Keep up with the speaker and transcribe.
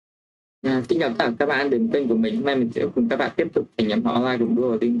Xin chào tất cả các bạn đến kênh của mình. Hôm nay mình sẽ cùng các bạn tiếp tục thành nhóm họ online cùng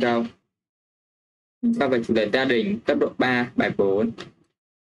Duolingo. Sau về chủ đề gia đình cấp độ 3 bài 4.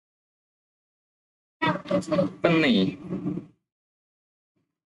 Phân nỉ.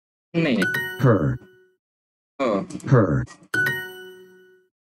 Nỉ. Her. Her.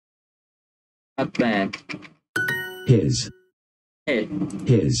 Husband. His. His.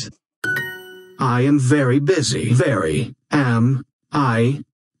 His. I am very busy. Very am I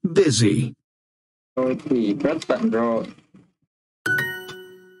busy. Tôi thì rất bận rộn.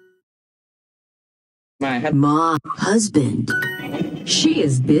 My husband. She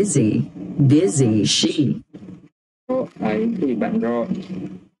is busy. Busy she. Cô ấy thì bận rộn.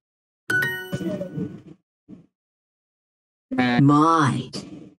 My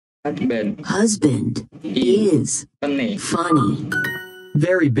husband is funny.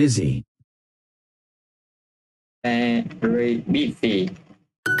 Very busy. Very busy.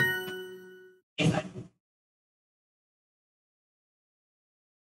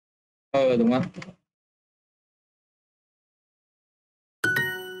 Đúng không?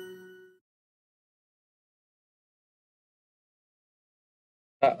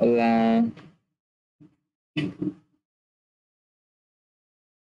 Đó là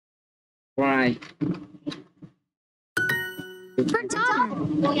why. Her daughter.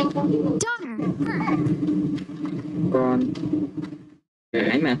 Her. Con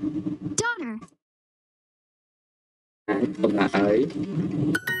gái mà. Daughter. Còn là ấy.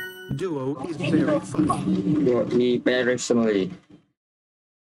 Duo is very funny. Duo is very funny.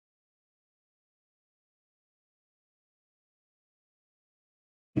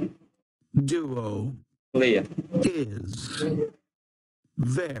 Duo Clear. is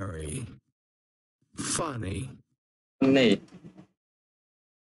very funny. Funny.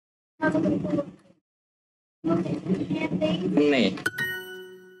 Funny.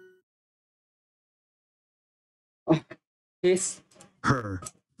 His. Her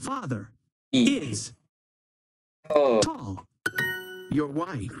father is tall. Your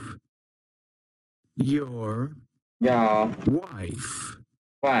wife. Your wife.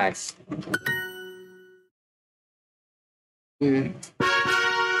 Wife.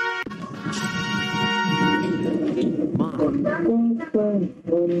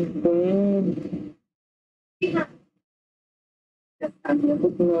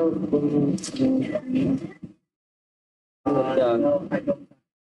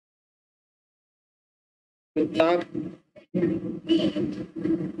 Stop.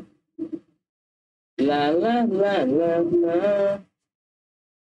 La la la la la.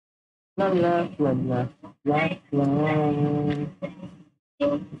 La la la la la la.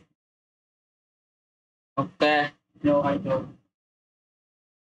 Okay. No, I don't.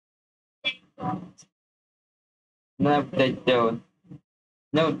 No, they don't.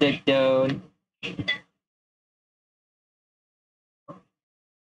 No, they don't.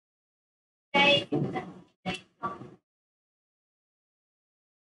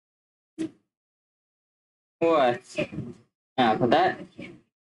 What? For that.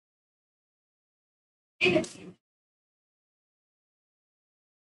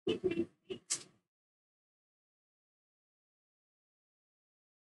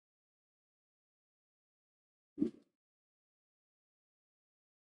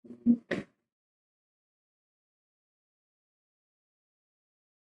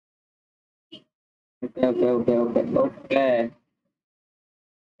 Okay.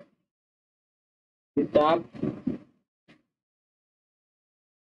 Stop.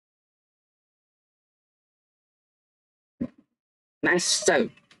 Nice so.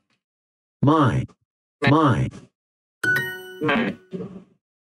 My.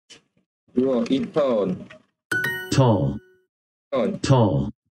 Your tone. Tall.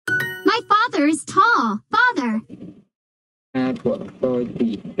 My father is tall. Father. Của tôi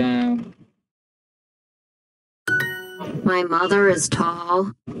thì cao. My mother is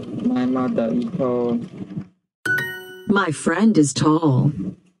tall. My mother is tall. My friend is tall.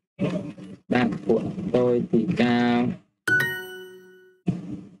 Bạn của tôi thì cao.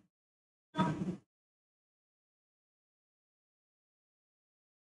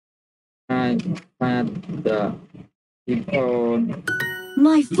 My father is tall.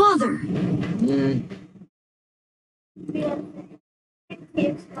 My father.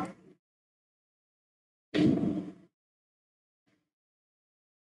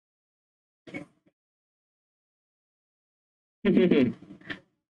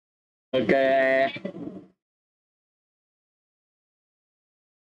 Okay.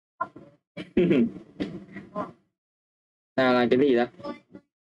 Nào là cái gì đó?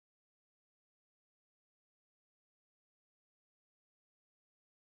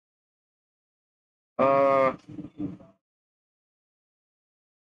 Ờ,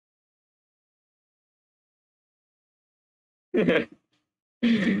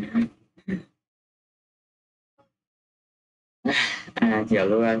 hiểu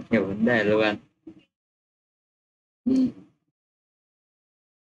luôn, hiểu vấn đề luôn.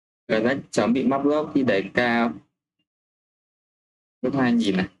 Rồi đó, cháu bị móc lốp khi đẩy cao. Lúc 2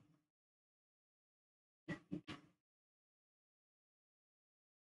 nhìn này.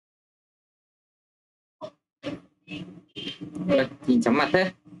 Nhìn chóng mặt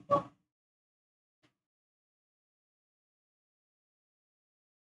thế.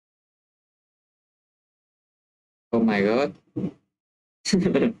 Oh my god.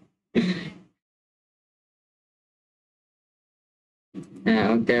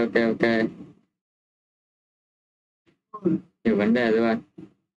 Ok. Hiểu vấn đề luôn.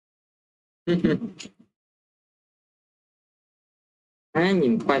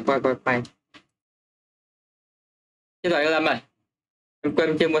 Nhìn quay. Chết rồi Lâm ơi. Em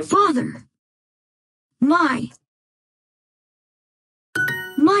quên chưa một. Father. My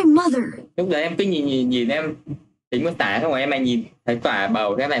mother. Lúc đấy em cứ nhìn em tính một xả, xong rồi em lại nhìn thấy quả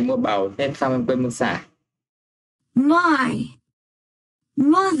bầu, cái này mua bầu, thế xong em quên một xả. My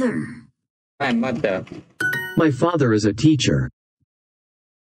mother. My mother. My father is a teacher.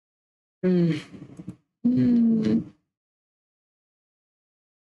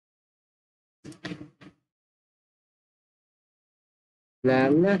 Là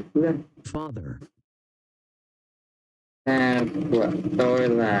Father. Cha của tôi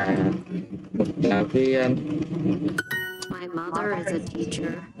là một giáo viên. My mother is a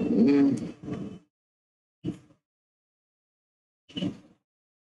teacher.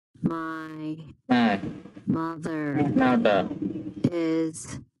 My mother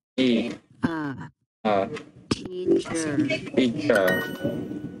is a teacher.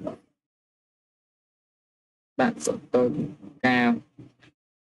 Bạn của tôi cao.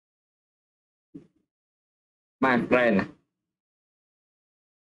 My friend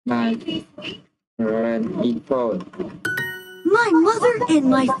equal. My mother and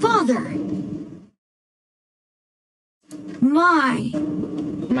my father.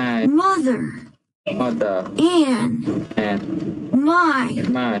 My mother and my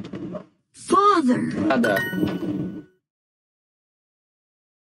father.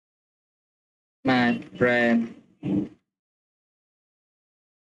 My friend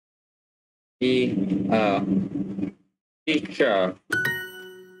is a teacher.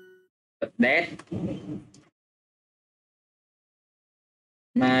 Dad.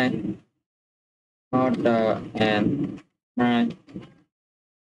 My mother and my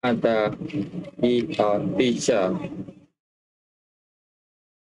father is a teacher.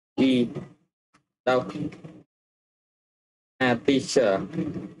 He đâu? A teacher.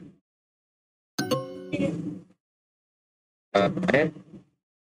 Dad.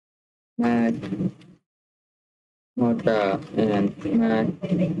 My mother and my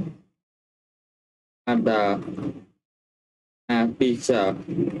father are teacher.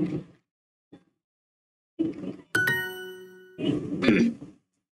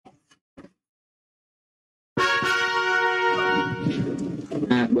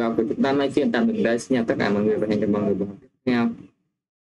 Buổi học của chúng ta nay phiên tạm dừng đây. Xin chào tất cả mọi người và hẹn gặp mọi người buổi học tiếp theo.